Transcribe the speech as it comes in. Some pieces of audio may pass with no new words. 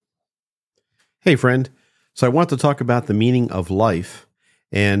Hey, friend. So I want to talk about the meaning of life.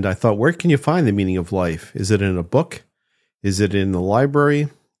 And I thought, where can you find the meaning of life? Is it in a book? Is it in the library?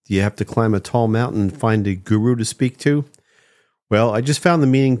 Do you have to climb a tall mountain and find a guru to speak to? Well, I just found the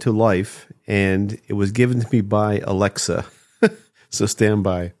meaning to life, and it was given to me by Alexa. So stand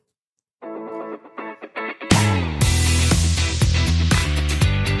by.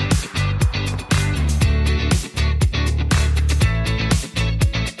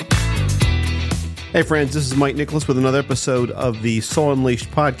 Hey friends, this is Mike Nicholas with another episode of the Soul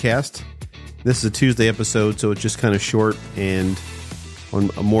Unleashed podcast. This is a Tuesday episode, so it's just kind of short and on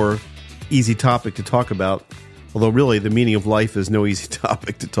a more easy topic to talk about. Although really, the meaning of life is no easy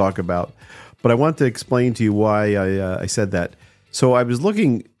topic to talk about. But I want to explain to you why I said that. So I was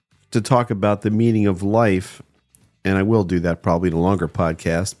looking to talk about the meaning of life, and I will do that probably in a longer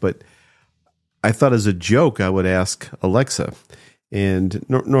podcast, but I thought as a joke I would ask Alexa. And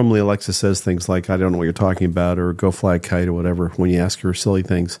normally Alexa says things like, I don't know what you're talking about, or go fly a kite or whatever when you ask her silly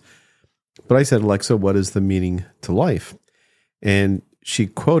things. But I said, Alexa, what is the meaning to life? And she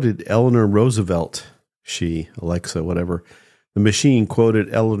quoted Eleanor Roosevelt. Alexa, whatever. The machine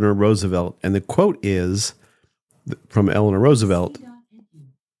quoted Eleanor Roosevelt. And the quote is from Eleanor Roosevelt.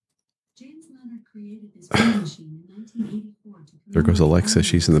 There goes Alexa.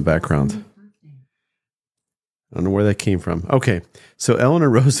 She's in the background. I don't know where that came from. Okay, so Eleanor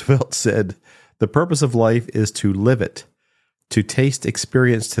Roosevelt said, the purpose of life is to live it, to taste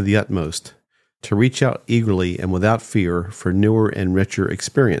experience to the utmost, to reach out eagerly and without fear for newer and richer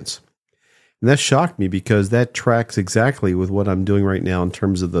experience. And that shocked me because that tracks exactly with what I'm doing right now in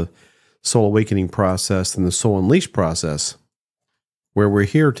terms of the soul awakening process and the soul unleashed process, where we're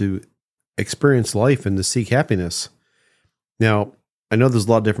here to experience life and to seek happiness. Now, I know there's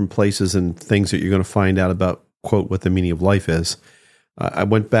a lot of different places and things that you're going to find out about, quote, what the meaning of life is. I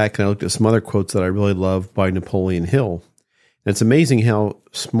went back and I looked at some other quotes that I really love by Napoleon Hill. And it's amazing how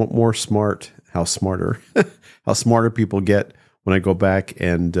smarter people get when I go back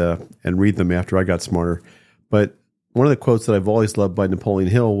and read them after I got smarter. But one of the quotes that I've always loved by Napoleon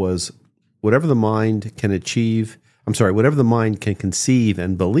Hill was, whatever the mind can conceive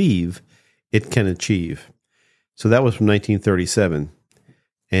and believe, it can achieve. So that was from 1937.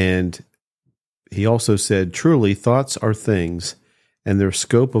 And he also said, truly, thoughts are things, and their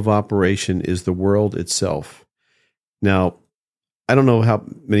scope of operation is the world itself. Now, I don't know how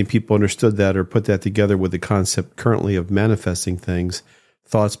many people understood that or put that together with the concept currently of manifesting things.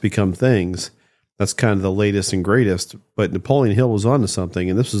 Thoughts become things. That's kind of the latest and greatest. But Napoleon Hill was onto something,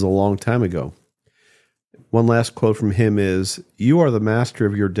 and this was a long time ago. One last quote from him is, you are the master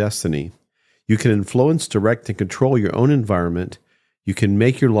of your destiny. You can influence, direct, and control your own environment. You can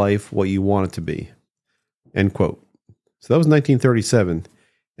make your life what you want it to be. End quote. So that was 1937,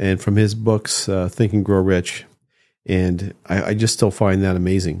 and from his books, Think and Grow Rich. And I just still find that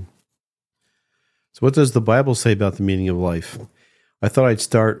amazing. So what does the Bible say about the meaning of life? I thought I'd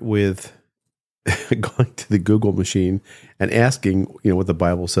start with going to the Google machine and asking, what the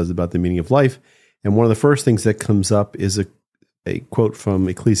Bible says about the meaning of life. And one of the first things that comes up is a quote from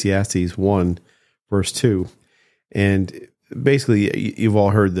Ecclesiastes 1, verse 2. And basically, you've all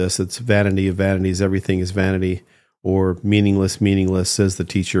heard this. It's vanity of vanities. Everything is vanity. Or meaningless, says the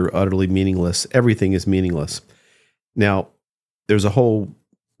teacher, utterly meaningless. Everything is meaningless. Now, there's a whole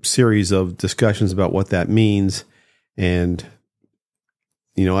series of discussions about what that means. And,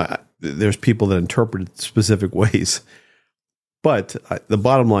 there's people that interpret it specific ways. But the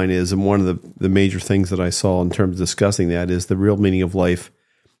bottom line is, and one of the major things that I saw in terms of discussing that is the real meaning of life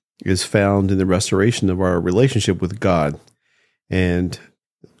is found in the restoration of our relationship with God. And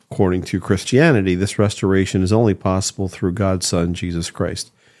according to Christianity, this restoration is only possible through God's Son, Jesus Christ.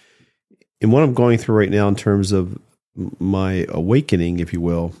 And what I'm going through right now in terms of my awakening, if you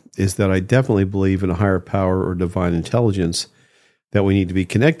will, is that I definitely believe in a higher power or divine intelligence that we need to be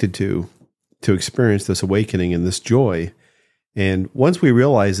connected to experience this awakening and this joy. And once we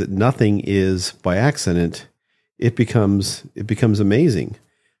realize that nothing is by accident, it becomes amazing.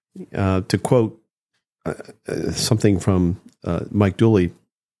 To quote something from Mike Dooley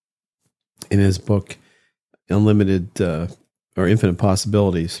in his book, Unlimited or Infinite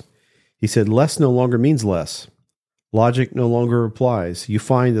Possibilities, he said, less no longer means less. Logic no longer applies. You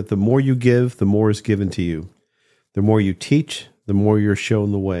find that the more you give, the more is given to you. The more you teach, the more you're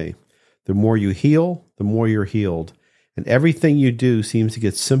shown the way. The more you heal, the more you're healed. And everything you do seems to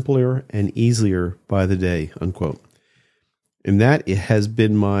get simpler and easier by the day, unquote. And that has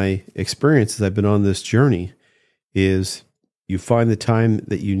been my experience as I've been on this journey, is you find the time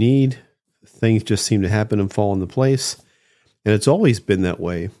that you need, things just seem to happen and fall into place. And it's always been that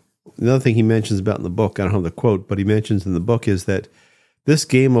way. another thing he mentions about in the book, I don't have the quote, but he mentions in the book is that this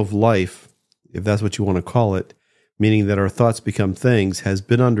game of life, if that's what you want to call it, meaning that our thoughts become things, has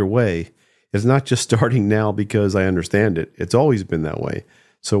been underway. It's not just starting now because I understand it. It's always been that way.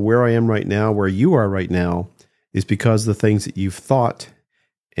 So where I am right now, where you are right now, is because of the things that you've thought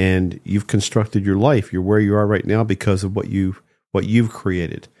and you've constructed your life. You're where you are right now because of what you've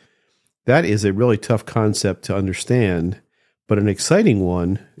created. That is a really tough concept to understand, but an exciting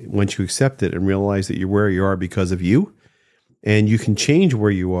one once you accept it and realize that you're where you are because of you, and you can change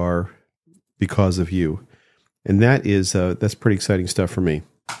where you are because of you. And that's pretty exciting stuff for me.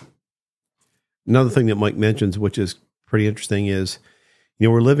 Another thing that Mike mentions, which is pretty interesting, is,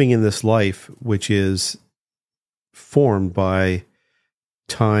 we're living in this life which is formed by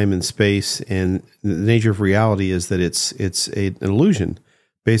time and space, and the nature of reality is that it's an illusion,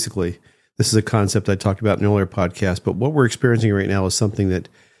 basically. This is a concept I talked about in an earlier podcast, but what we're experiencing right now is something that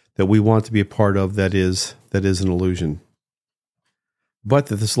we want to be a part of that is an illusion. But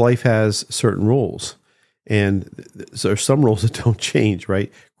that this life has certain rules, and there are some rules that don't change,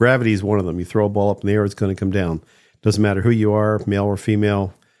 right? Gravity is one of them. You throw a ball up in the air, it's going to come down. Doesn't matter who you are, male or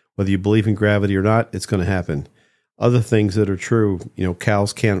female, whether you believe in gravity or not, it's going to happen. Other things that are true,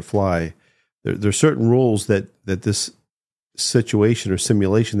 cows can't fly. There are certain rules that this situation or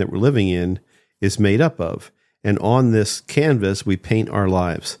simulation that we're living in is made up of. And on this canvas, we paint our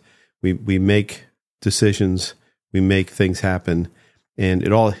lives. We make decisions, we make things happen, and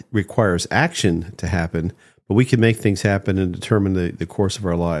it all requires action to happen, but we can make things happen and determine the course of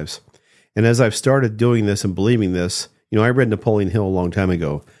our lives. And as I've started doing this and believing this, I read Napoleon Hill a long time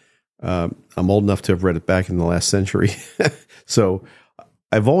ago. I'm old enough to have read it back in the last century. So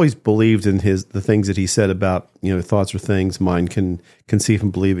I've always believed in the things that he said about, thoughts are things, mind can conceive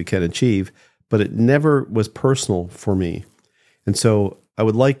and believe, it can achieve, but it never was personal for me. And so I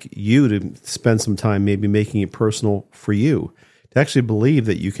would like you to spend some time maybe making it personal for you, to actually believe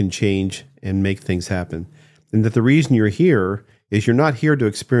that you can change and make things happen. And that the reason you're here is you're not here to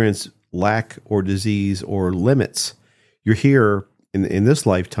experience lack or disease or limits. You're here in this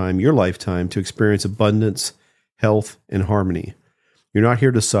lifetime, your lifetime, to experience abundance, health, and harmony. You're not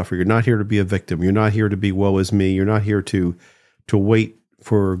here to suffer. You're not here to be a victim. You're not here to be woe is me. You're not here to wait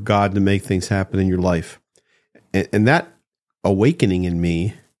for God to make things happen in your life. And that awakening in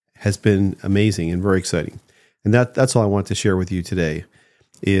me has been amazing and very exciting. And that's all I want to share with you today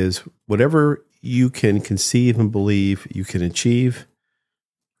is whatever you can conceive and believe, you can achieve.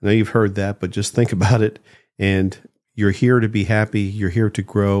 I know you've heard that, but just think about it. And you're here to be happy. You're here to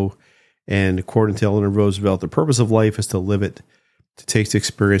grow. And according to Eleanor Roosevelt, the purpose of life is to live it, to taste the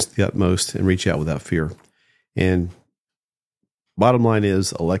experience to the utmost, and reach out without fear. And bottom line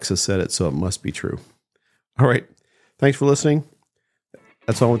is, Alexa said it, so it must be true. All right. Thanks for listening.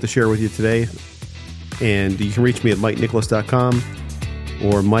 That's all I want to share with you today. And you can reach me at MikeNicholas.com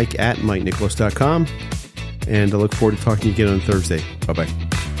or Mike@MikeNicholas.com. And I look forward to talking to you again on Thursday. Bye-bye.